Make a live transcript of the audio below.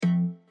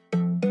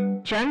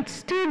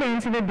Just tune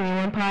into the Day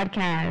One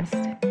Podcast.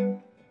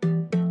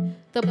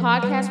 The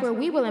podcast where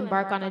we will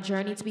embark on a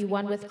journey to be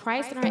one with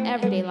Christ in our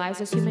everyday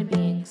lives as human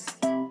beings.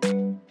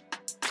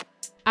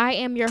 I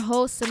am your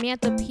host,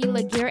 Samantha P.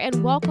 Laguerre,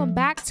 and welcome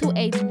back to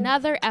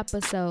another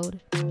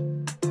episode.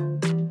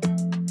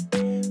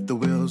 The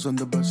wheels on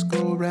the bus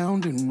go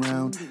round and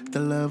round. The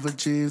love of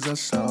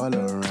Jesus all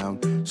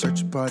around.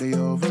 Search party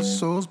over,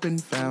 souls been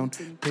found.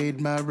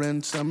 Paid my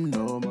ransom,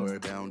 no more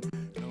bound.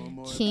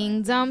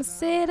 Kingdom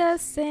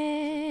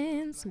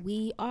citizens,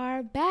 we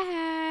are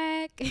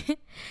back.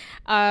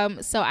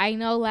 So I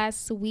know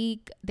last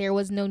week there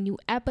was no new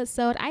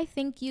episode. I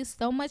thank you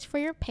so much for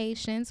your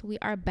patience. We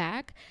are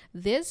back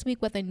this week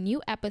with a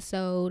new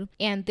episode,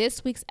 and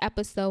this week's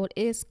episode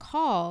is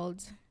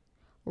called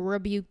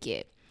Rebuke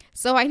It.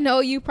 So I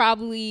know you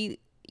probably,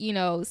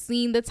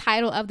 seen the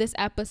title of this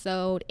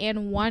episode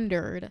and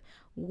wondered,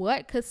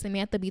 what could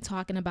Samantha be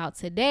talking about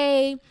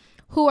today?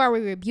 Who are we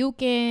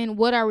rebuking?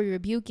 What are we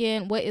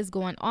rebuking? What is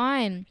going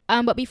on?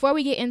 But before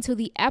we get into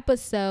the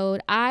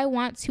episode, I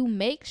want to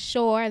make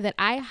sure that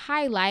I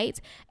highlight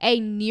a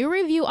new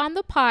review on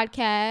the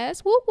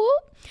podcast. Whoop,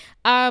 whoop.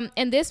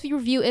 And this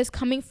review is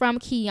coming from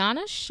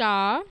Kiana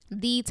Shaw.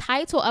 The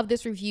title of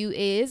this review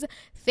is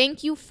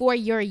 "Thank You for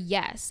Your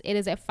Yes." It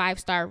is a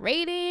 5-star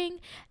rating.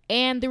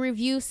 And the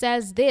review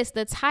says this: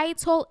 the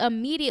title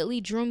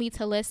immediately drew me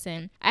to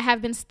listen. I have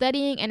been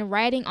studying and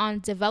writing on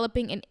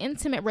developing an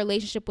intimate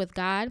relationship with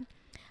God.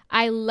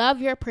 I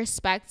love your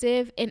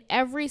perspective. In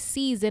every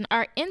season,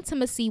 our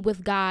intimacy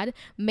with God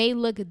may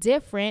look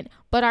different,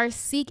 but our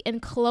seek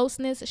and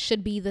closeness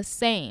should be the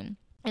same.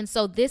 And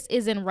so this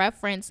is in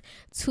reference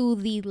to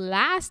the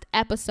last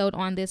episode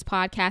on this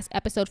podcast,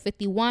 episode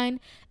 51,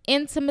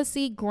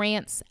 Intimacy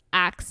Grants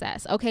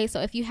Access. Okay,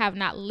 so if you have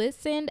not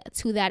listened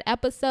to that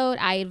episode,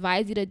 I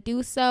advise you to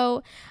do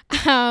so.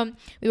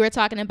 We were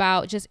talking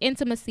about just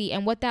intimacy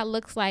and what that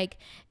looks like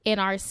in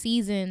our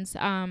seasons.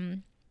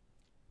 And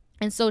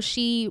so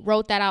she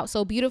wrote that out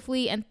so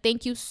beautifully. And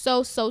thank you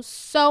so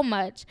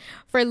much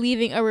for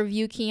leaving a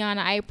review, Kiana.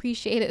 I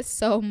appreciate it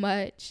so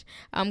much.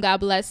 God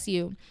bless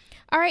you.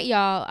 All right,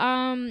 y'all.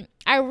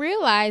 I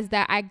realized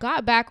that I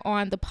got back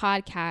on the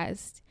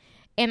podcast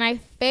and I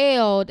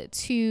failed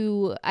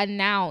to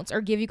announce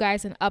or give you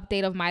guys an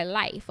update of my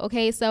life.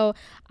 Okay, so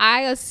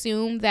I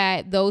assume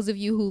that those of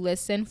you who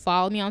listen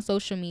follow me on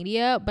social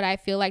media, but I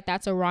feel like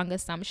that's a wrong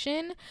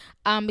assumption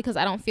because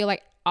I don't feel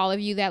like all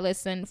of you that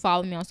listen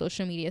follow me on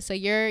social media. So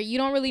you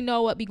don't really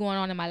know what be going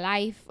on in my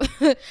life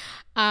if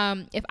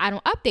I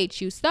don't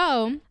update you.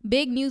 So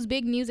big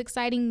news,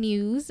 exciting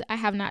news. I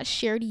have not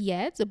shared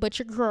yet, but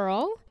your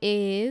girl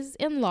is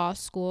in law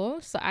school.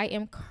 So I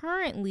am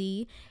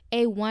currently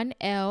a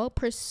 1L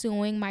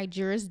pursuing my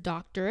Juris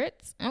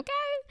Doctorate.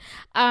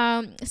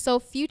 Okay. So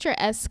future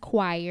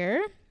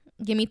Esquire.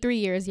 Give me 3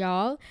 years,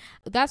 y'all.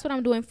 That's what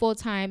I'm doing full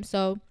time.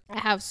 So I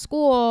have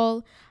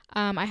school.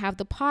 I have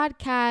the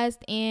podcast,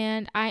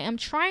 and I am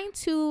trying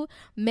to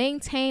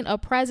maintain a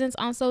presence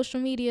on social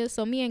media.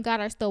 So me and God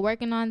are still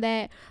working on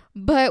that.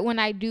 But when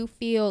I do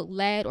feel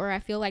led or I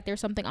feel like there's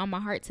something on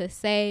my heart to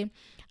say,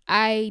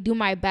 I do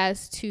my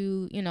best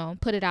to,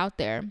 put it out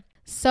there.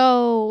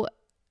 So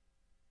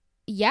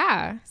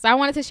yeah, so I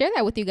wanted to share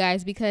that with you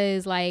guys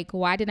because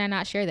why did I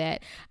not share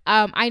that?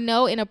 I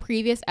know in a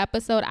previous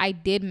episode I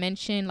did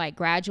mention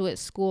graduate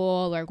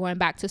school or going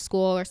back to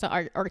school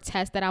or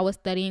tests that I was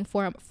studying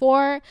for,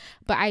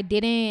 but I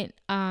didn't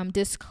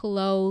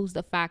disclose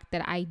the fact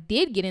that I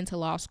did get into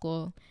law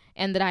school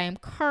and that I am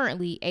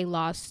currently a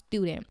law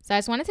student. So I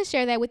just wanted to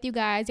share that with you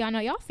guys. Y'all know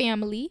y'all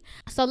family.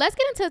 So let's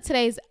get into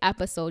today's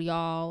episode,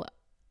 y'all.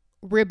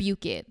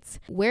 Rebuke it.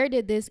 Where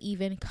did this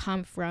even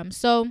come from?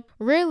 So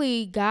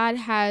really, God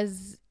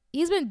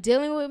he's been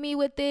dealing with me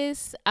with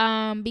this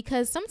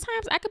because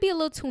sometimes I could be a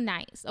little too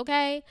nice,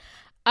 okay?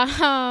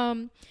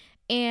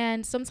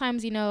 And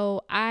sometimes,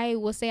 I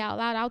will say out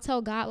loud, I'll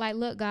tell God,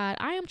 look, God,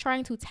 I am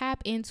trying to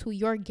tap into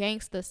your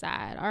gangster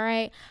side, all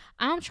right?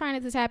 I'm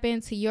trying to tap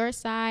into your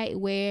side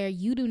where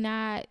you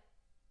don't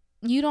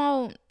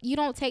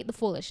take the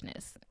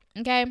foolishness,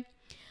 okay?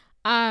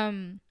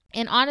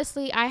 And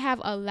honestly, I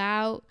have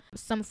allowed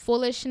some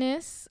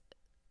foolishness,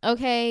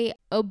 okay,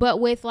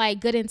 but with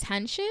good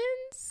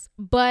intentions,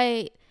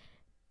 but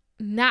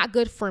not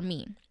good for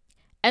me.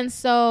 And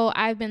so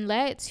I've been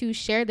led to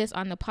share this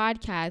on the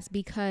podcast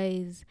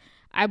because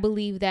I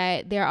believe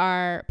that there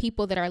are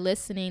people that are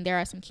listening. There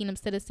are some Kingdom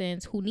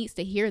citizens who needs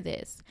to hear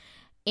this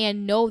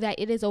and know that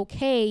it is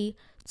okay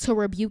to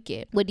rebuke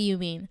it. What do you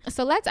mean?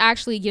 So let's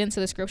actually get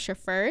into the scripture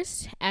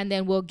first, and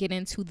then we'll get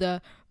into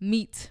the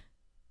meat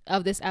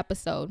of this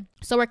episode.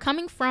 So we're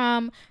coming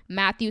from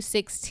Matthew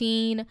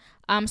 16,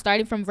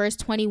 starting from verse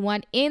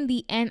 21 in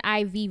the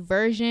NIV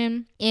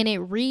version, and it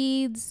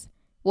reads,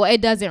 well, it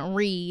doesn't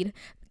read.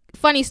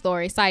 Funny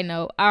story, side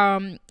note,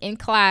 in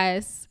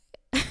class,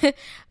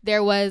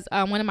 there was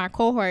one of my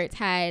cohorts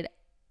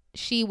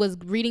she was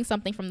reading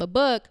something from the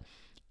book,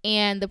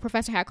 and the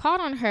professor had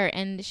called on her,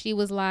 and she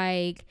was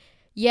like,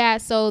 yeah,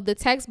 so the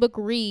textbook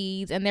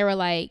reads, and they were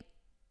like,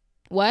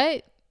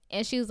 what?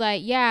 And she was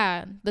like,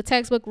 yeah, the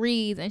textbook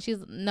reads. And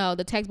she's, no,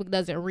 the textbook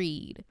doesn't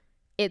read.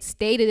 It's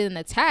stated in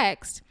the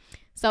text.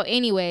 So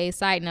anyway,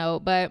 side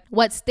note, but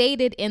what's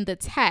stated in the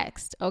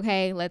text,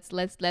 okay, let's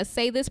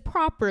say this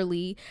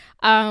properly.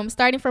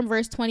 Starting from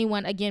verse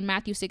 21, again,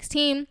 Matthew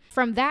 16.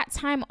 From that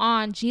time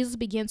on, Jesus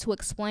began to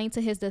explain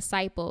to his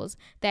disciples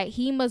that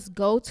he must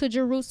go to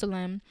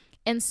Jerusalem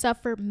and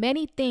suffer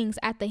many things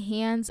at the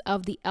hands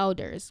of the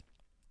elders,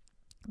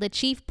 the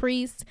chief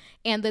priests,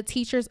 and the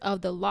teachers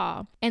of the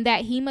law, and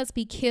that he must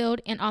be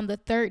killed and on the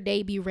third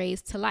day be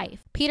raised to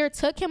life. Peter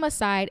took him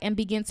aside and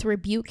began to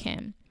rebuke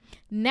him.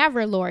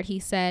 Never, Lord, he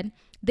said,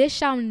 this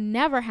shall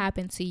never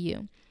happen to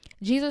you.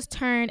 Jesus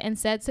turned and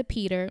said to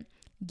Peter,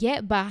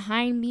 get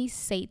behind me,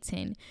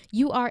 Satan.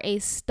 You are a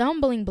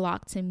stumbling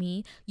block to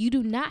me. You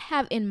do not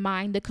have in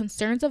mind the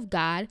concerns of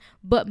God,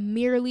 but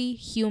merely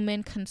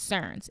human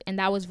concerns. And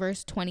that was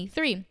verse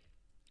 23.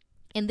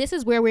 And this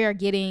is where we are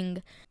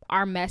getting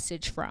our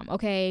message from,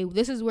 okay?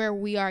 This is where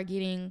we are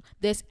getting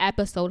this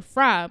episode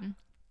from.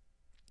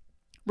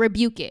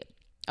 Rebuke it,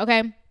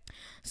 okay?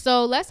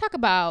 So let's talk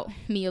about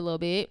me a little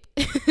bit.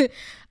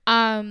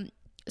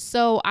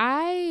 So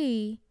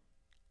I've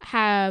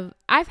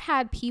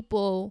had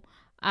people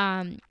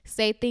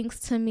say things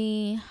to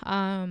me,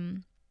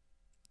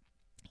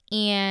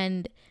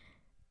 and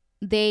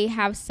they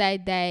have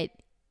said that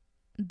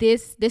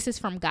this is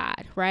from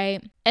God,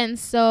 right? And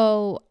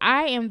so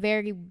I am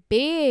very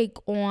big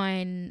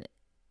on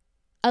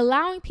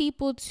allowing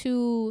people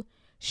to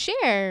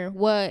share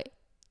what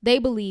they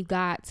believe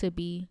God to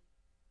be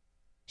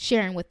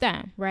sharing with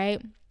them,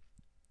 right?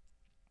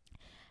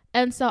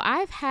 And so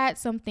I've had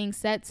something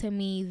said to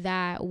me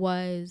that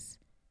was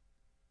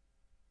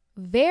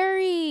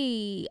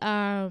very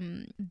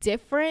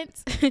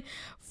different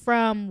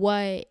from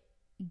what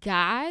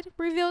God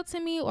revealed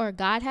to me or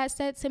God has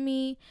said to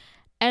me.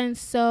 And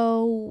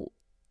so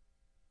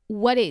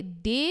what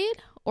it did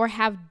or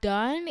have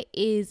done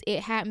is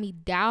it had me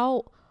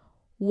doubt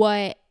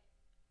what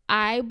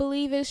I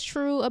believe is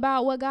true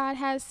about what God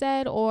has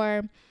said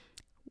or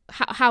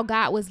how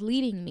God was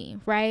leading me,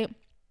 right?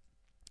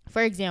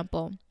 For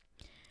example,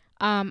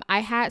 I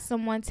had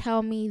someone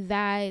tell me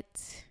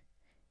that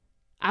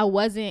I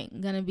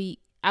wasn't gonna get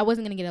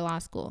a law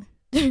school,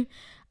 that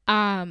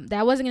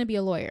I wasn't gonna be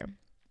a lawyer.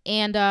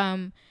 And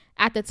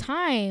at the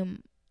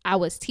time I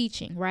was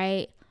teaching,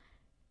 right?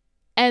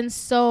 And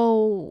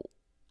so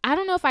I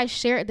don't know if I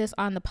shared this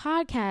on the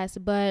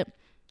podcast, but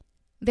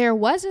there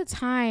was a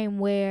time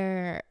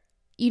where,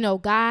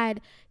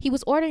 God, he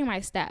was ordering my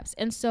steps.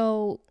 And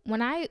so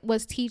when I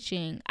was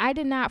teaching, I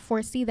did not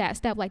foresee that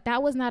step. Like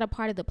that was not a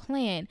part of the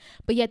plan,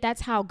 but yet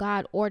that's how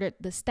God ordered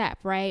the step,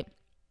 right?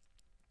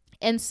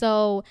 And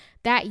so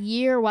that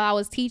year while I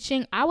was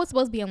teaching, I was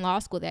supposed to be in law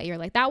school that year.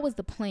 Like that was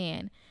the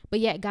plan, but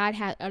yet God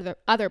had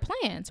other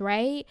plans,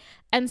 right?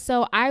 And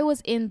so I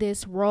was in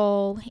this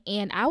role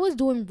and I was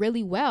doing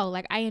really well.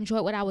 Like I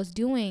enjoyed what I was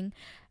doing.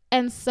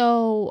 And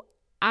so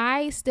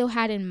I still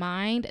had in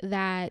mind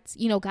that,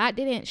 God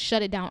didn't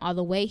shut it down all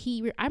the way.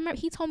 I remember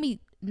he told me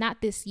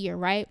not this year,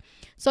 right?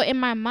 So in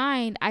my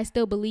mind, I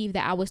still believe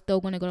that I was still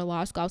going to go to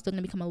law school. I was still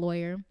going to become a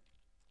lawyer.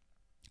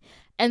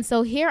 And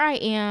so here I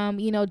am,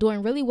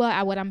 doing really well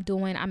at what I'm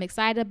doing. I'm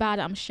excited about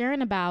it. I'm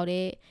sharing about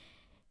it.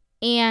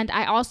 And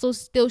I also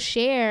still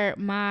share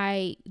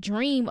my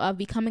dream of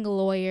becoming a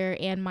lawyer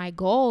and my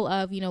goal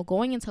of,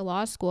 going into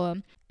law school.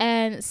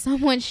 And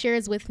someone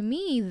shares with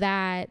me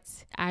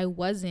that I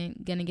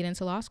wasn't going to get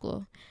into law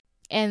school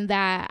and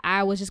that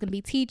I was just going to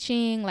be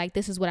teaching, like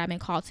this is what I've been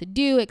called to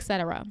do,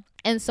 etc.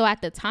 And so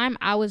at the time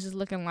I was just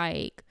looking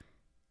like,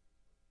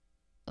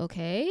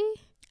 okay.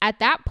 At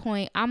that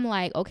point, I'm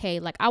like, okay,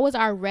 like I was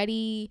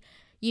already,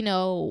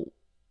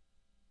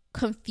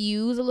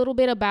 confused a little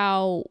bit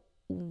about,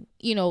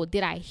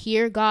 did I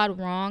hear God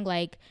wrong?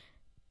 Like,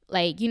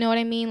 you know what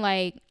I mean?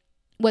 Like,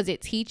 was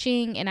it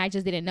teaching and I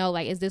just didn't know?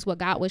 Like, is this what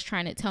God was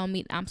trying to tell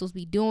me I'm supposed to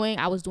be doing?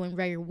 I was doing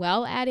very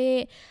well at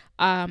it.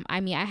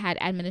 I had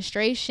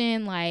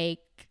administration, like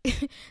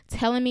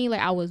telling me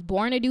like I was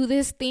born to do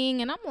this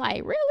thing. And I'm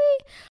like,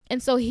 really?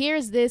 And so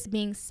here's this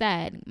being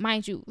said,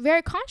 mind you,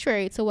 very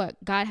contrary to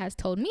what God has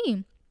told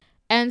me.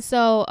 And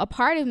so a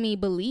part of me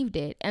believed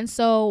it. And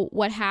so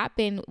what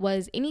happened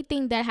was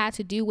anything that had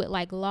to do with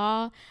like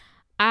law,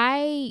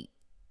 I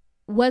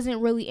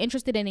wasn't really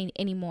interested in it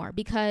anymore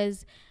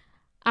because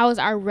I was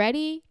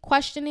already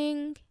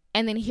questioning.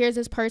 And then here's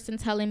this person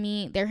telling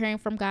me they're hearing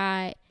from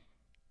God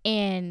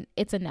and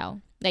it's a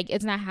no, like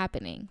it's not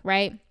happening.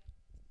 Right.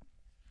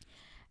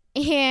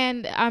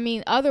 And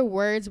other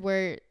words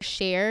were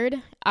shared.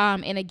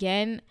 And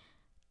again,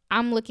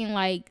 I'm looking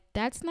like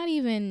that's not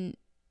even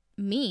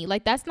me.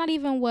 Like that's not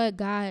even what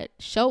God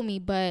showed me,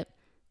 but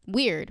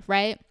weird,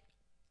 right?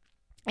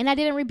 And I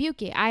didn't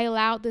rebuke it. I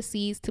allowed the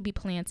seeds to be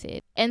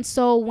planted. And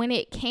so when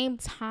it came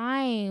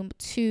time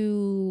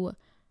to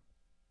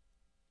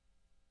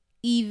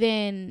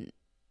even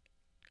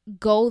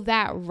go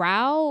that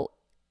route,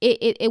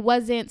 it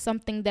wasn't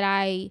something that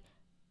I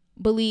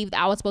believed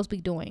I was supposed to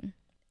be doing.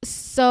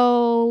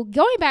 So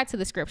going back to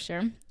the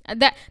scripture,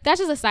 That's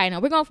just a side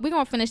note. We're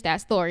gonna finish that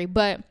story,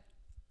 but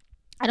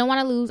I don't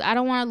want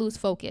to lose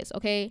focus.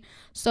 Okay,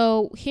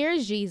 so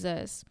here's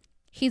Jesus.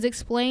 He's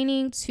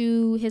explaining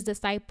to his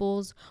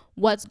disciples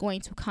what's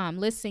going to come.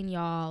 Listen,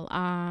 y'all.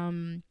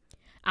 I'm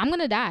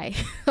gonna die.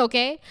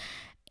 Okay.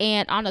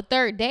 And on the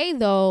third day,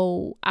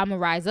 though, I'm gonna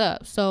rise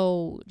up.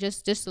 So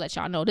just to let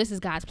y'all know, this is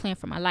God's plan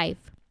for my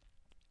life.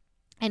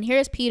 And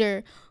here's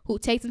Peter, who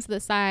takes him to the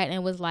side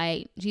and was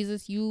like,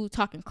 Jesus, you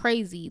talking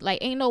crazy. Like,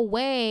 ain't no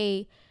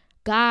way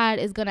God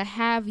is going to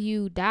have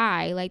you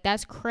die. Like,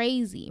 that's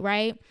crazy,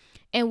 right?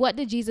 And what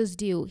did Jesus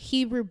do?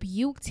 He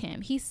rebuked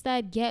him. He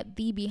said, get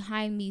thee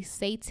behind me,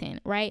 Satan,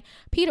 right?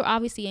 Peter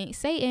obviously ain't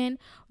Satan,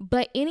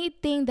 but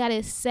anything that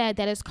is said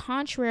that is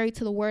contrary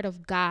to the word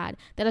of God,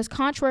 that is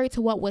contrary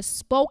to what was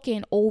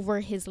spoken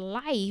over his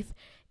life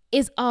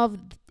is of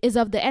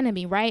the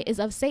enemy, right? Is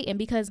of Satan,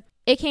 because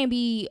it can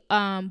be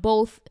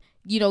both,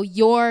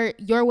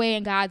 your way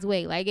and God's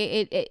way. Like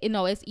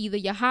it's either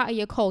you're hot or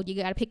you're cold. You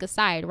got to pick a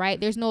side, right?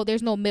 There's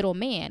no middle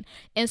man.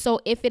 And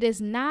so if it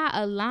is not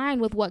aligned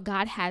with what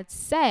God had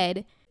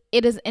said,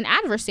 it is an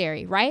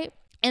adversary, right?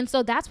 And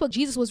so that's what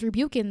Jesus was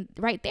rebuking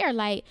right there.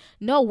 Like,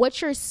 no,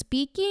 what you're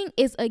speaking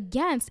is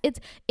against,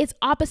 it's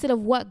opposite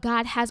of what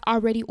God has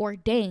already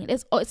ordained.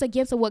 It's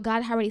against what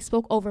God already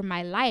spoke over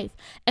my life.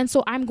 And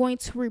so I'm going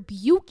to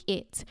rebuke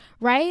it,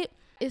 right?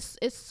 It's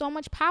so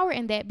much power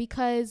in that,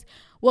 because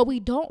what we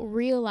don't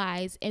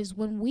realize is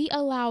when we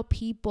allow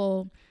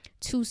people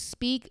to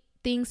speak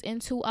things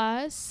into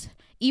us,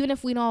 even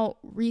if we don't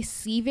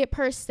receive it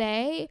per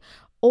se,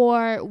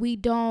 or we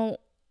don't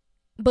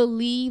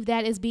believe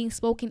that is being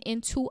spoken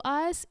into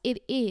us,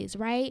 it is,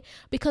 right?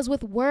 Because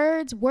with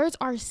words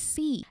are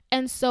seed.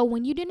 And so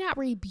when you do not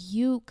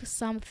rebuke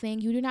something,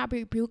 you do not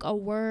rebuke a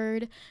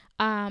word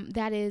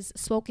that is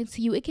spoken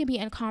to you, it can be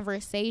in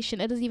conversation.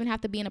 It doesn't even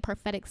have to be in a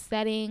prophetic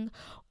setting,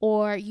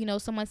 or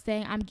someone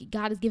saying,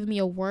 God has given me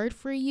a word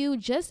for you,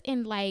 just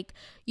in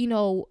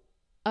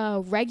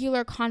a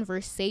regular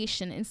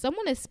conversation, and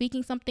someone is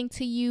speaking something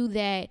to you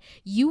that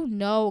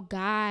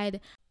God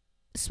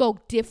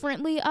spoke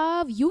differently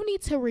of, you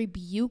need to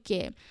rebuke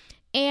it.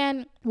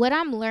 And what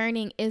I'm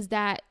learning is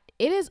that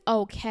it is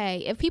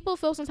okay if people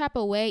feel some type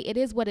of way. It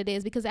is what it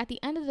is, because at the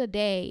end of the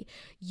day,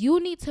 you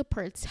need to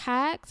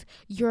protect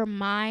your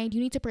mind.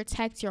 You need to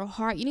protect your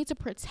heart. You need to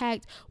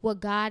protect what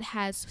God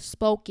has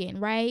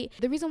spoken, right?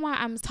 The reason why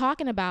I'm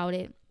talking about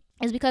it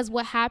is because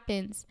what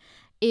happens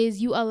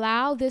is you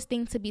allow this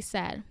thing to be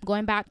said.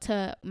 Going back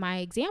to my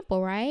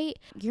example, right?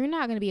 You're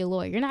not going to be a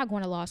lawyer. You're not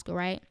going to law school,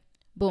 right?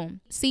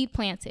 Boom, seed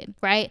planted,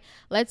 right?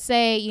 Let's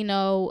say,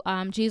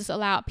 Jesus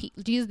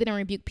didn't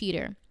rebuke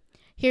Peter.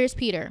 Here's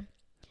Peter.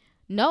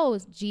 No,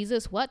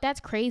 Jesus, what? That's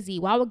crazy.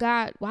 Why would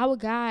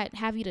God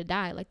have you to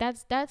die? Like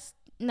that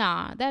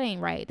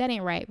ain't right. That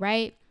ain't right,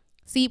 right?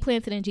 Seed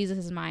planted in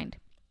Jesus' mind.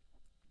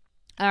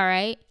 All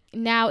right.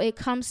 Now it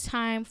comes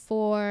time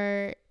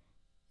for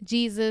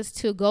Jesus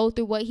to go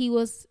through what he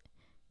was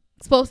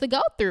supposed to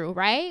go through,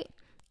 right?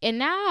 And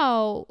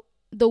now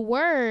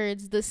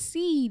the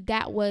seed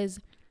that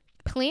was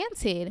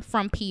planted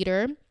from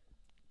Peter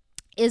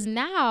is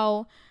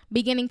now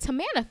beginning to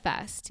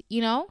manifest.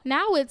 Now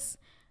it's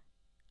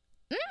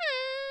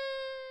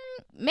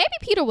maybe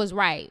Peter was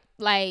right.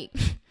 Like,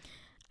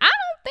 I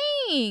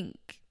don't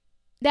think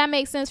that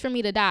makes sense for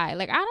me to die.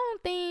 Like, I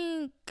don't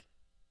think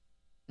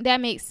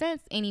that makes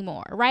sense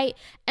anymore, right?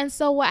 And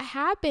so what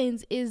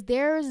happens is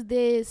there's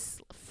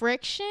this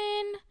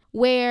friction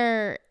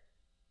where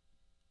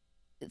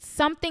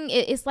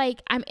it's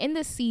like I'm in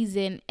the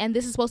season and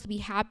this is supposed to be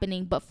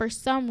happening, but for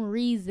some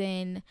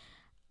reason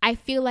I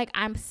feel like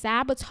I'm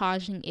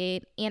sabotaging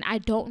it and I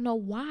don't know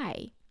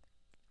why.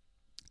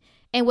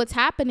 And what's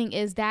happening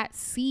is that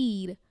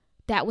seed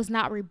that was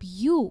not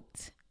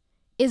rebuked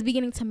is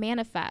beginning to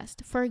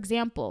manifest. For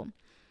example,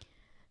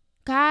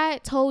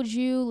 God told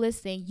you,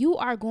 listen, you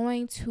are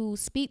going to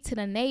speak to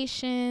the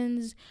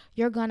nations.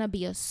 You're going to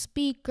be a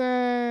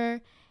speaker.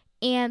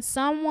 And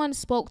someone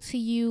spoke to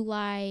you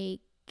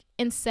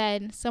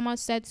someone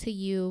said to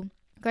you,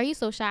 girl, you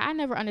so shy. I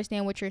never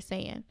understand what you're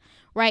saying,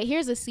 right?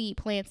 Here's a seed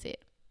planted.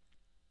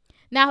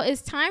 Now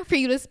it's time for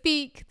you to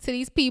speak to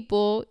these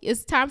people.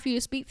 It's time for you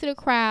to speak to the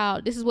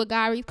crowd. This is what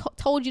God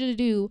told you to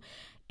do.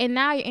 And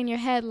now you're in your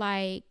head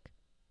like,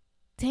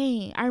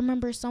 dang, I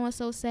remember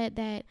so-and-so said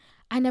that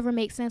I never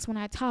make sense when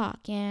I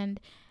talk and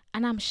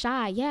I'm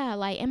shy. Yeah,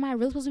 like, am I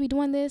really supposed to be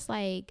doing this?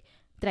 Like,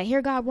 did I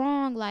hear God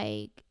wrong?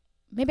 Like,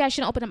 maybe I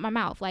shouldn't open up my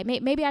mouth. Like,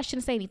 maybe I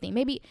shouldn't say anything.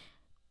 Maybe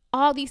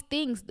all these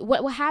things,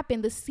 what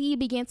happened? The seed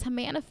began to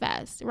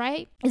manifest,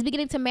 right? It's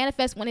beginning to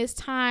manifest when it's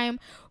time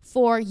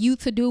for you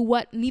to do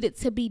what needed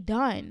to be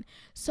done.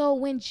 So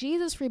when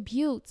Jesus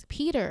rebuked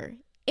Peter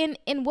in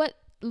what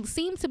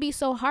seemed to be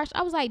so harsh,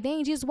 I was like,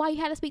 dang, Jesus, why you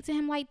had to speak to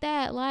him like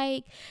that?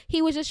 Like,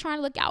 he was just trying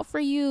to look out for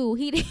you.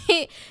 He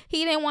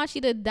didn't want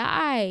you to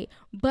die.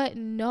 But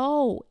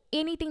no,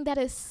 anything that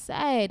is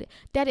said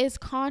that is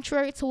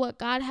contrary to what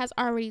God has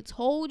already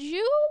told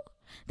you,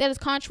 that is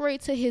contrary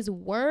to his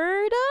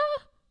word,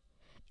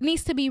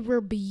 needs to be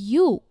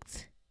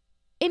rebuked.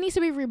 It needs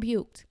to be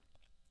rebuked.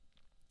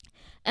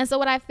 And so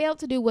what I failed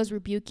to do was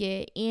rebuke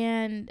it.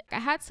 And I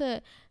had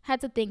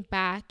to think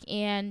back.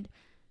 And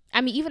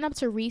I mean, even up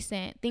to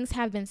recent, things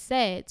have been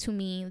said to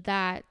me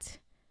that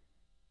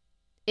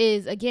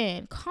is,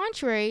 again,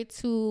 contrary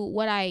to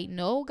what I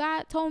know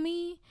God told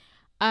me,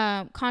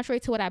 contrary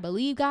to what I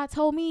believe God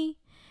told me.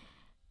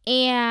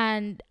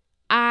 And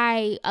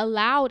I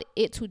allowed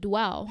it to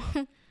dwell.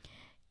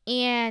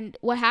 And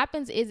what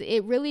happens is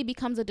it really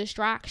becomes a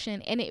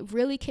distraction, and it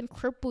really can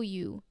cripple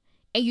you,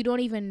 and you don't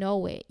even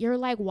know it. You're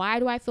like, why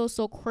do I feel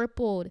so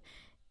crippled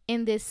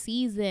in this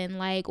season?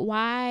 Like,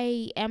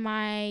 why am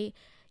I,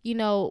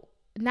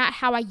 not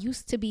how I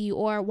used to be?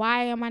 Or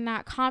why am I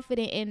not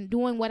confident in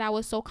doing what I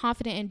was so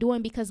confident in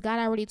doing? Because God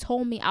already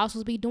told me I was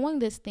supposed to be doing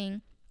this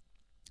thing.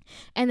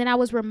 And then I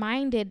was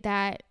reminded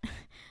that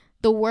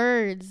the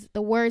words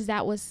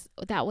that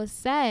was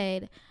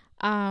said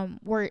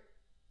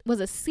was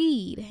a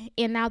seed,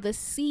 and now the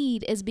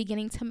seed is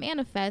beginning to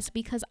manifest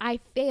because I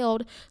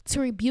failed to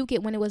rebuke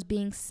it when it was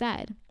being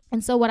said.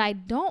 And so what I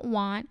don't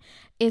want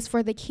is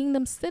for the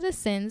kingdom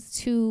citizens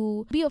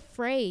to be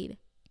afraid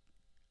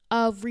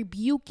of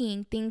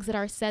rebuking things that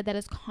are said that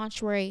is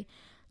contrary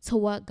to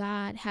what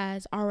God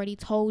has already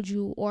told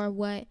you, or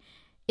what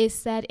is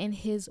said in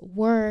his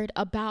word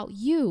about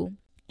you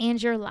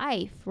and your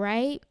life,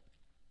 right?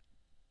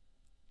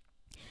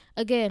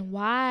 Again,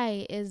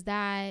 why is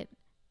that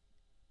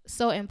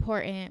so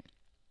important?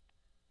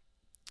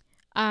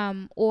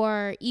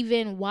 Or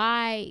even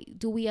why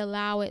do we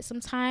allow it?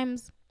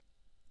 Sometimes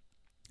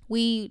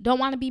we don't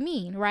want to be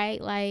mean,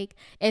 right? Like,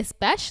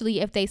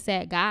 especially if they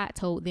said God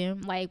told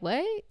them. Like,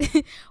 what?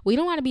 We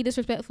don't want to be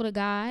disrespectful to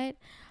God.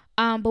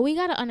 But we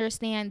got to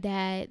understand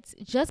that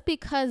just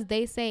because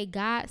they say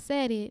God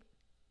said it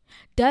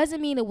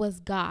doesn't mean it was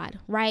God,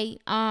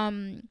 right?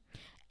 And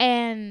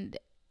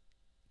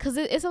because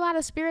it's a lot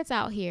of spirits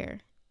out here,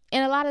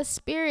 and a lot of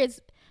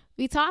spirits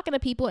be talking to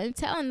people and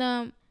telling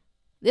them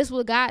this is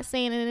what God's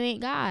saying, and it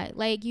ain't God.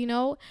 Like,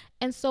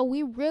 and so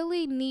we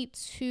really need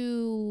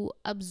to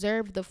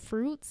observe the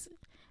fruits,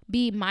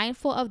 be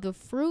mindful of the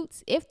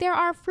fruits. If there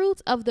are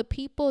fruits of the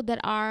people that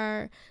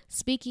are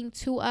speaking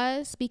to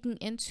us, speaking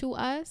into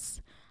us,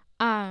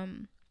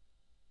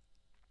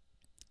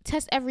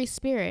 test every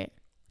spirit.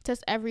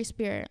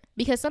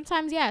 Because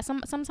sometimes,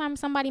 sometimes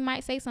somebody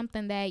might say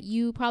something that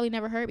you probably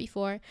never heard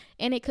before,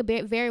 and it could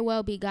very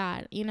well be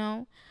God,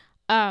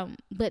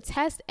 but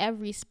test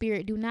every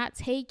spirit. Do not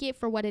take it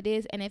for what it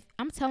is. And if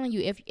I'm telling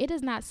you, if it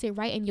does not sit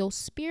right in your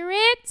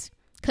spirit,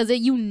 because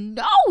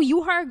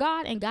you heard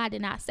God and God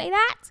did not say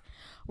that,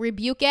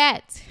 rebuke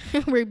it.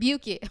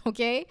 Rebuke it.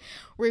 Okay.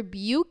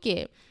 Rebuke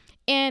it.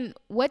 And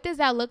what does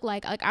that look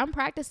like? Like, I'm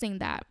practicing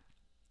that.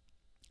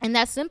 And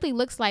that simply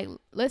looks like,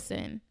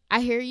 listen,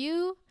 I hear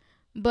you,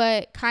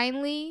 but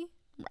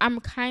I'm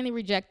kindly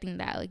rejecting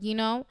that. Like,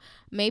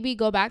 maybe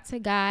go back to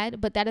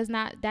God, but that does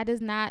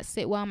not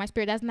sit well in my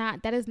spirit.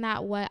 That is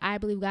not what I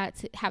believe God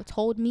to have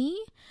told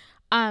me.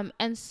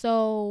 And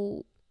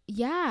so,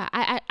 yeah,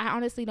 I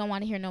honestly don't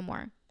want to hear no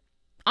more.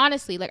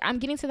 Honestly, like, I'm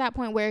getting to that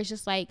point where it's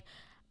just like,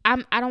 I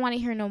don't want to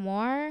hear no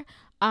more.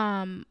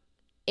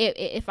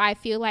 If I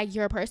feel like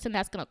you're a person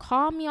that's going to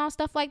call me on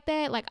stuff like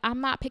that, like, I'm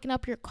not picking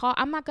up your call.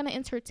 I'm not going to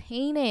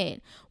entertain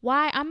it.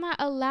 Why? I'm not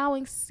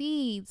allowing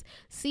seeds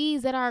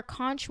that are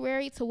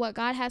contrary to what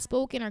God has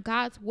spoken or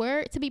God's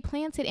word to be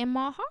planted in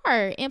my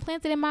heart and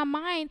planted in my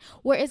mind,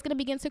 where it's going to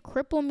begin to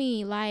cripple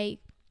me. Like,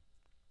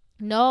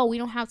 no, we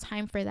don't have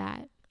time for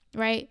that,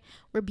 right?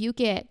 Rebuke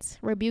it.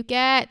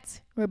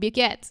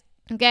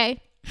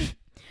 Okay?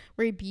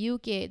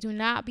 Rebuke it. Do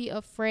not be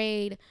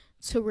afraid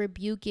to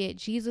rebuke it.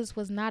 Jesus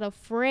was not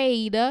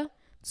afraid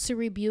to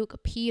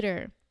rebuke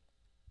Peter.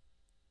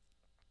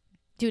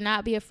 Do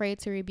not be afraid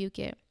to rebuke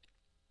it.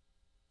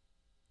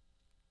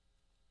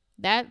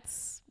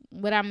 That's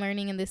what I'm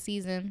learning in this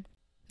season.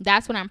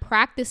 That's what I'm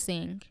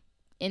practicing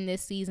in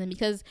this season,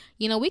 because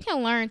we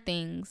can learn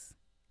things,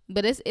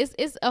 but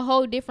it's a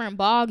whole different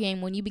ball game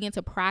when you begin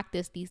to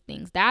practice these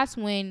things. That's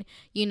when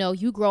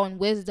you grow in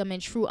wisdom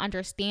and true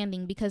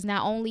understanding, because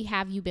not only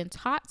have you been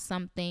taught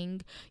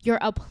something, you're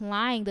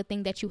applying the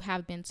thing that you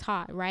have been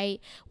taught, right?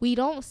 We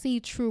don't see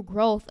true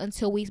growth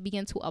until we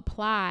begin to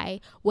apply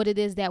what it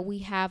is that we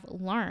have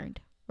learned,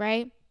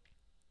 right?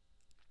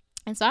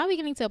 And so I'm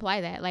beginning to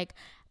apply that. Like,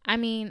 I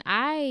mean,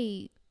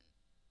 I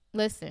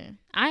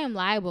am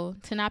liable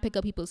to not pick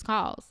up people's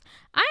calls.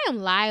 I am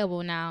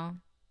liable now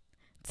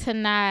to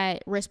not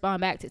respond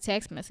back to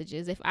text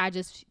messages if I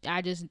just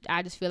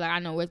feel like I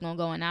know where it's gonna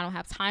go, and I don't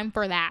have time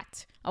for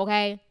that.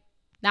 Okay,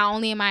 not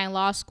only am I in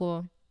law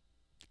school,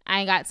 I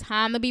ain't got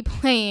time to be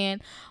playing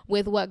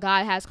with what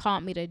God has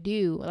called me to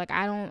do. Like,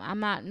 I'm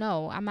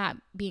not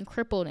being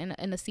crippled in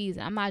a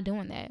season. I'm not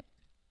doing that.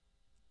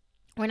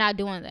 We're not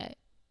doing that.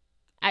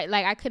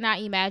 I could not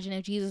imagine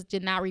if Jesus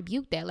did not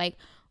rebuke that. Like,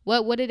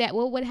 what would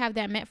have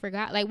that meant for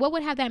God? Like, what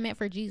would have that meant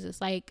for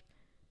Jesus? Like,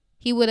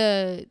 it would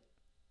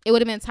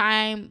have been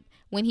time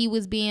when he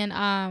was being,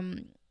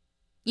 when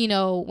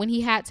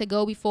he had to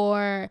go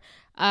before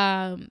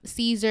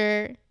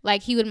Caesar,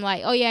 like he would be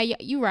like, oh yeah,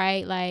 you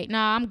right, like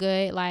nah, I'm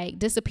good, like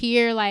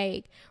disappear,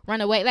 like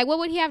run away, like what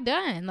would he have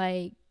done?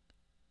 Like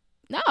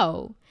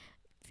no,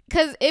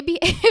 because it'd be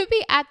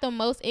at the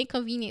most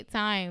inconvenient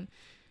time.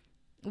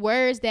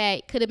 Words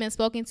that could have been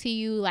spoken to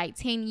you like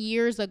 10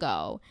 years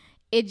ago,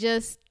 it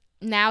just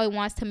now it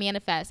wants to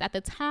manifest. At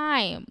the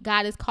time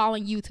God is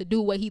calling you to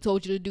do what he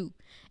told you to do,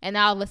 and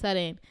now all of a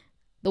sudden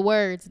the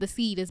words, the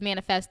seed is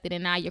manifested,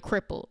 and now you're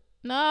crippled.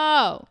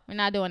 No, we're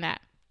not doing that.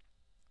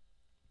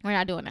 We're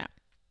not doing that.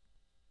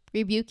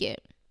 Rebuke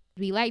it.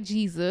 Be like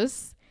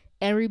Jesus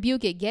and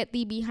rebuke it. Get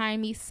thee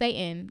behind me,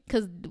 Satan.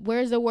 Because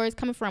where's the words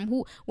coming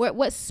from?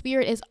 What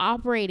spirit is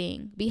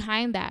operating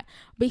behind that?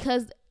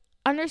 Because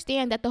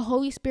understand that the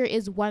Holy Spirit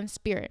is one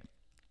spirit.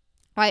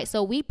 Right?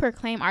 So we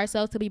proclaim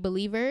ourselves to be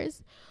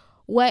believers.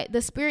 What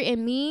the spirit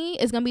in me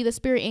is going to be the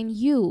spirit in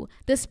you.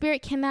 The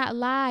spirit cannot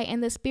lie,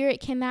 and the spirit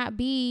cannot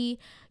be,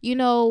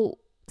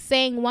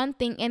 saying one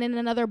thing and in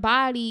another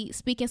body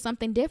speaking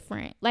something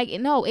different. Like,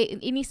 no,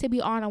 it needs to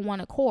be on one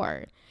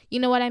accord. You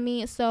know what I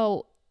mean?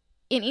 So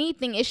in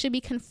anything, it should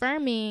be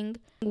confirming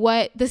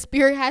what the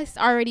spirit has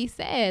already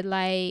said,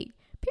 like,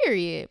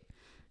 period.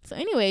 So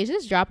anyways,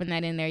 just dropping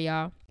that in there,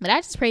 y'all. But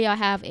I just pray y'all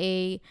have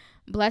a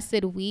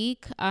blessed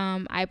week.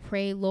 I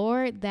pray,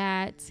 Lord,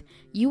 that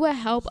you will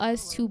help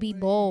us to be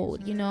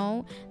bold,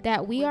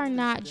 that we are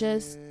not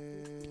just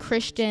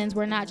Christians,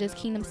 we're not just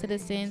kingdom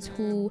citizens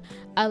who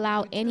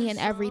allow any and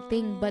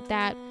everything, but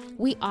that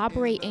we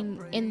operate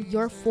in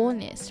your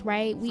fullness,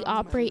 right? We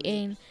operate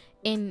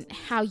in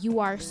how you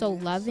are so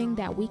loving,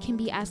 that we can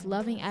be as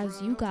loving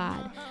as you,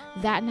 God.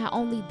 That not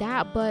only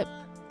that, but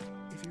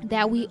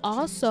that we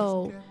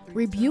also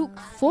rebuke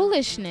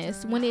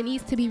foolishness when it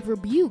needs to be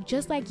rebuked,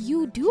 just like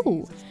you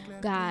do,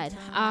 God.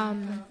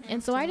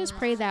 And so I just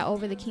pray that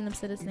over the kingdom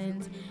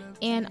citizens,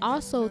 and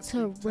also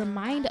to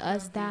remind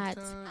us that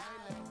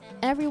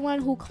everyone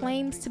who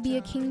claims to be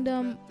a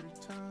kingdom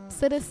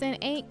citizen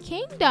ain't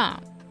kingdom,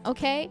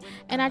 okay?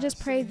 And I just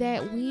pray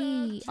that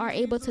we are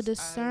able to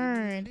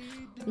discern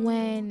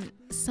when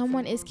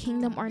someone is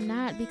kingdom or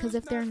not, because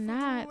if they're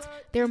not,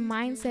 their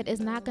mindset is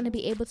not going to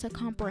be able to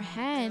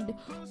comprehend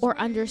or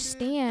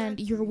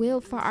understand your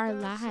will for our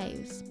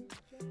lives.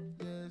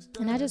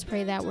 And I just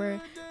pray that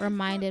we're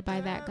reminded by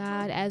that,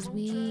 God, as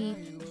we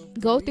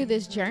go through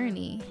this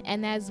journey,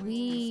 and as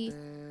we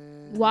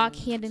walk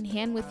hand in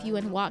hand with you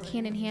and walk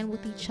hand in hand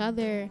with each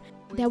other,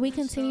 that we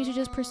continue to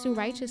just pursue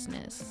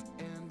righteousness,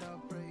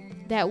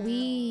 that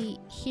we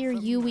hear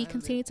you, we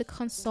continue to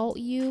consult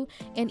you,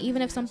 and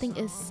even if something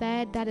is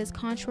said that is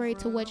contrary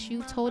to what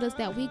you told us,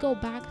 that we go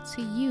back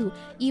to you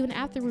even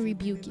after we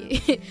rebuke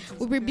it.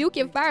 We rebuke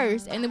it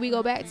first, and then we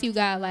go back to you,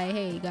 God, like,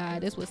 hey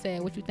God, this was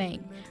said, what you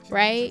think,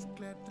 right?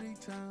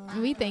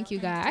 And we thank you,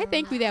 God. I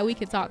thank you that we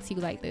can talk to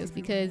you like this,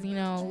 because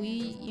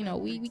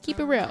we keep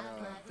it real.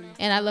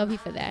 And I love you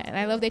for that. And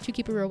I love that you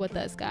keep it real with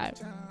us, God.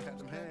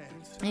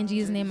 In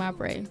Jesus' name I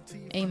pray.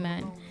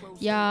 Amen.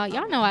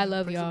 Y'all know I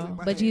love y'all,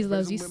 but Jesus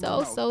loves you so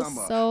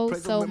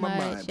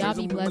much. Y'all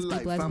be blessed, be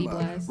blessed, be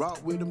blessed.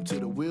 Rock with him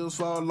till the wheels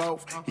fall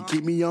off. He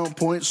keep me on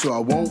point so I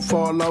won't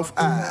fall off.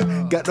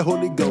 I got the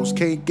Holy Ghost,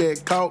 can't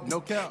get caught.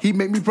 He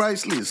make me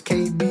priceless,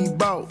 can't be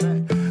bought.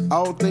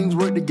 All things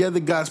work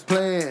together, God's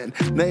plan.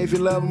 Now if you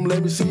love him,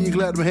 let me see you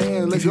clap them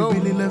hands. Let's go. If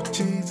you really love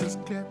Jesus,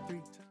 clap